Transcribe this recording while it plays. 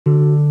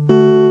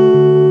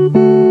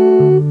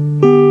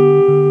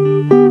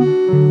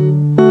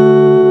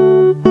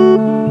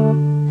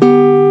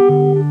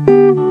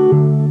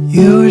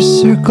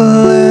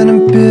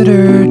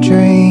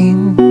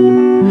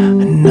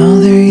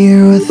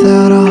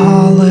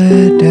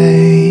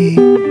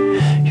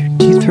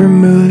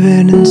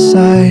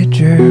inside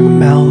your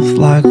mouth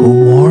like a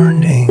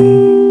warning.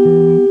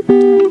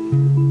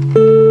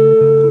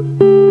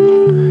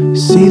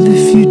 See the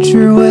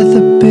future with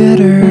a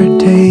bitter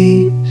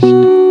taste.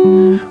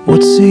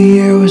 What's a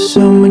year with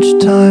so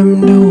much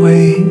time to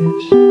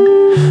waste?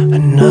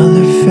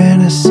 Another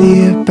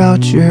fantasy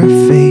about your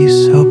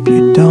face. Hope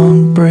you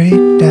don't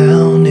break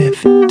down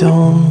if it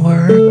don't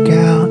work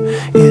out.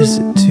 Is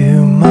it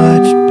too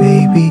much,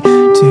 baby?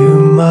 Too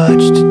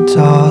much to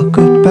talk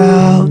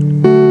about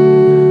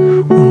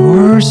when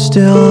we're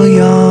still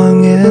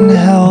young and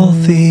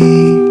healthy?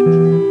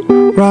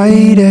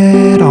 Write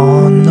it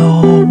on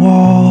the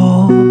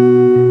wall,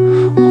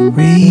 I'll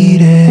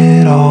read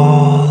it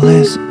all.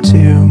 Is it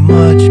too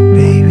much,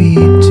 baby?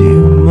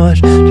 Too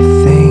much to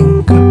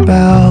think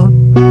about?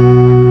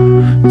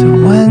 To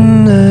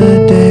when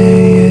the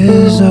day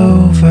is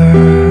over,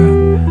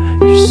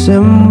 your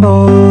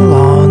symbol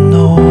on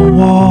the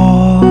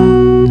wall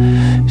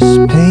is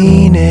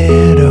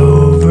painted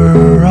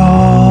over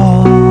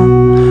all.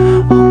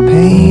 I'll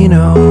paint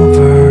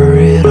over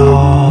it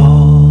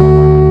all.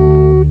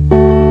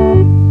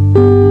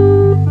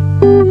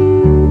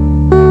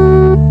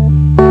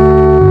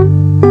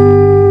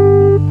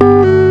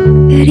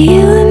 Could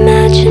you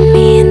imagine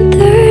me in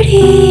 30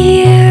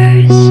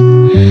 years,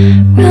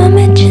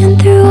 rummaging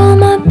through all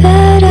my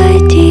bad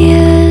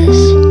ideas,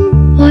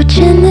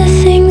 watching the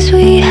things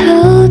we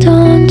held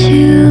on to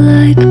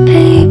like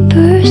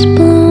papers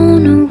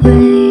blown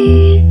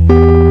away?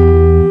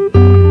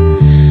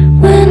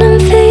 When I'm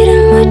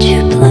fading, would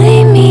you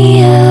play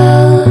me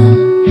out?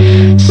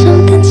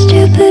 Something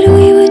stupid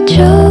we would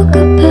joke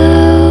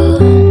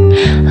about.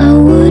 I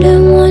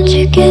wouldn't want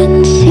you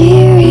getting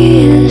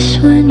serious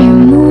when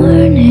you're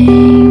mourning.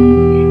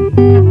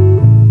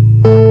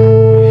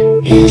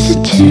 Is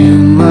it too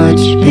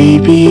much,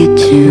 baby?